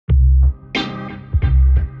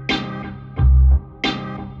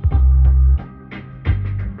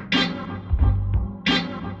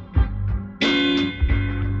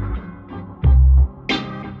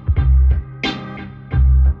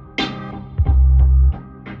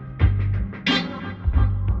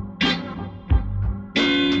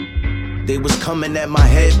They was coming at my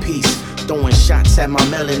headpiece, throwing shots at my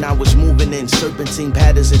melon. I was moving in serpentine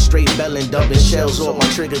patterns and straight belling, dumping shells off. My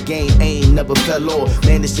trigger game aim never fell off.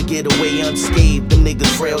 Managed to get away unscathed. Them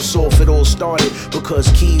niggas frail soft. It all started because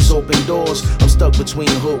keys open doors. I'm stuck between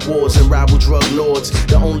hood wars and rival drug lords.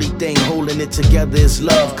 The only thing holding it together is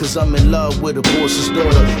love, cause I'm in love with a boss's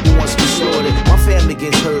daughter who wants me slaughtered. My family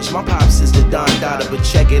gets hurt. My pops is the Don Dada, but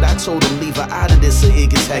check it, I told him leave her out of this or it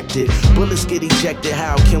gets hectic. Bullets get ejected.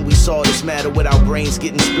 How can we solve this matter without brains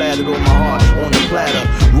getting splattered on my heart on a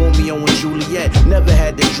platter? Romeo and Juliet never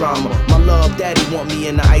had the drama. My love daddy want me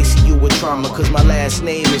in the ICU with trauma, cause my last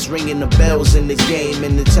name is ringing the bells in the game,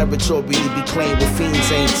 and the territory to be claimed with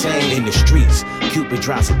fiends ain't tame. In the streets, Cupid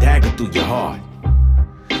drives a dagger through your heart,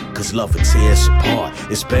 cause love will tear us apart.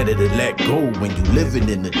 It's better to let go when you living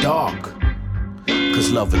in the dark,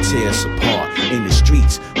 cause love will tear us apart. In the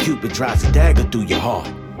streets, Cupid drives a dagger through your heart,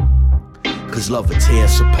 cause love will tear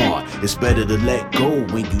us apart. It's better to let go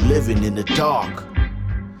when you living in the dark,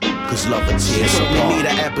 cause love will tear us apart. Me meet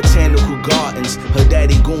her at botanical gardens, her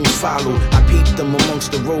daddy goons followed. I peeped them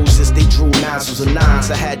amongst the roses, they drew nozzles of nines.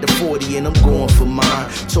 I had the 40 and I'm going for mine.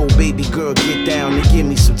 Told baby girl get down and give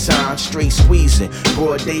me some time. Straight squeezing,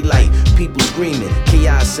 broad daylight, people screaming.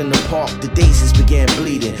 Chaos in the park, the daisies began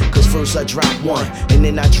bleeding. Cause first I dropped one, and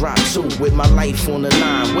then I dropped two. With my life on the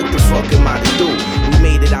line, what the fuck am I to do? We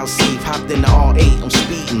made it out safe, hopped in the R8, I'm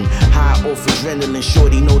speeding. High off adrenaline,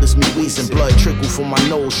 shorty noticed me wheezing. Blood trickle from my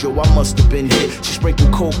nose, yo, I must have been hit. She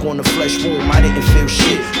sprinkled coke on the flesh wound, I didn't feel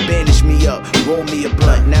shit. Bandaged me up, rolled me a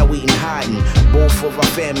blunt, now we in hiding. Both of our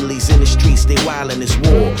families in the streets, they wild in this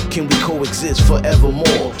war. Can we coexist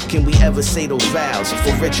forevermore? Can we ever say those vows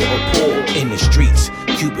for richer or poor? In the streets,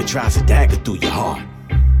 Cupid drives a dagger through your heart,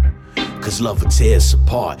 cause love will tear us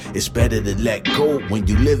apart. It's better to let go when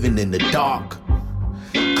you living in the dark,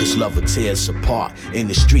 cause love will tear us apart. In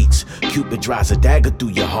the streets, Cupid drives a dagger through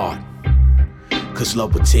your heart, cause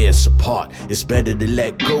love will tear us apart. It's better to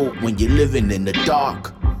let go when you're living in the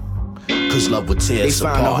dark, cause love will tear us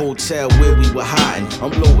apart. They found a hotel where we were hiding.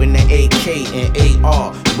 I'm loading the AK and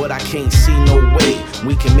AR, but I can't see no way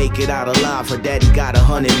we can make it out alive. Her daddy got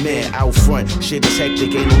 100 men out front. Shit is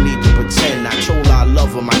hectic, ain't no need to pretend. I told her I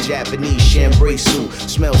love her, my Japanese chambray suit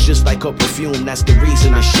smells just like her perfume, that's the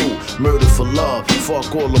reason I shoot. Murder for love,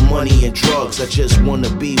 fuck all the money and drugs. I just wanna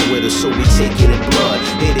be with her, so we take it in blood.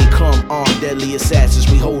 Here they come, armed deadly assassins,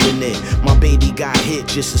 we holding it. My baby got hit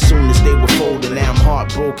just as soon as they were folding. Now I'm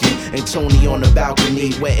heartbroken, and Tony on the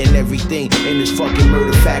balcony, wetting everything in his fucking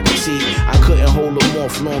murder faculty. I couldn't hold him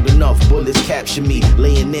off long enough, bullets capture me.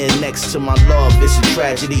 Laying there next to my love, it's a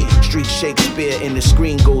tragedy. Street Shakespeare and the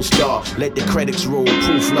screen goes dark. Let the credits roll,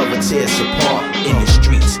 proof love will tear us apart. In the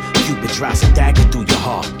streets, Cupid drives a dagger through your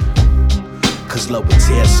heart, cause love will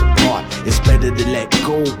tear us apart. It's better to let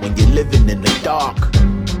go when you're living in the dark,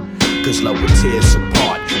 cause love will tear us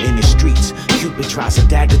apart. In the streets, Cupid drives a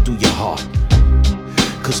dagger through your heart,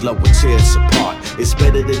 cause love will tear us apart. It's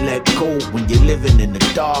better to let go when you're living in the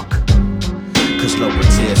dark, cause love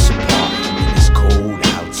will tear us apart. When it's cold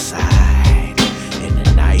outside and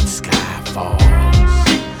the night sky falls,